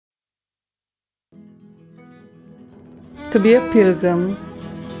to be a pilgrim.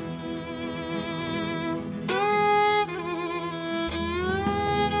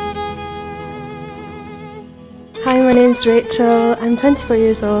 Hi, my name's Rachel. I'm 24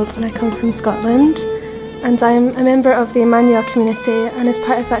 years old and I come from Scotland, and I'm a member of the Emmanuel community, and as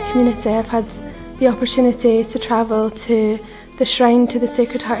part of that community I've had the opportunity to travel to the shrine to the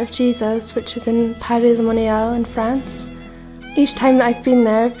Sacred Heart of Jesus, which is in Paray-le-Monial in France. Each time that I've been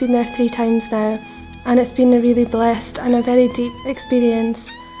there 3 times now, and it's been a really blessed and a very deep experience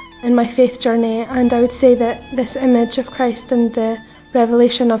in my faith journey, and I would say that this image of Christ and the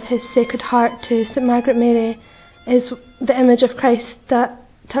revelation of his Sacred Heart to St Margaret Mary is the image of Christ that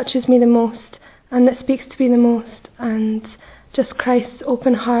touches me the most and that speaks to me the most, and just Christ's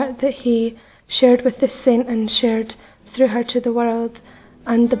open heart that he shared with this saint and shared through her to the world,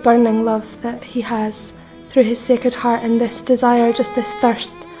 and the burning love that he has through his Sacred Heart, and this desire, just this thirst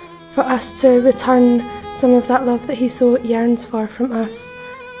for us to return some of that love that he so yearns for from us.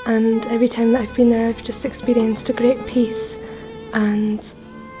 And every time that I've been there I've just experienced a great peace and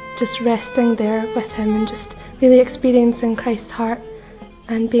just resting there with him and just really experiencing Christ's heart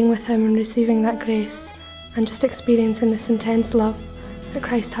and being with him and receiving that grace and just experiencing this intense love that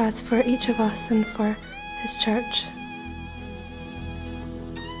Christ has for each of us and for his church.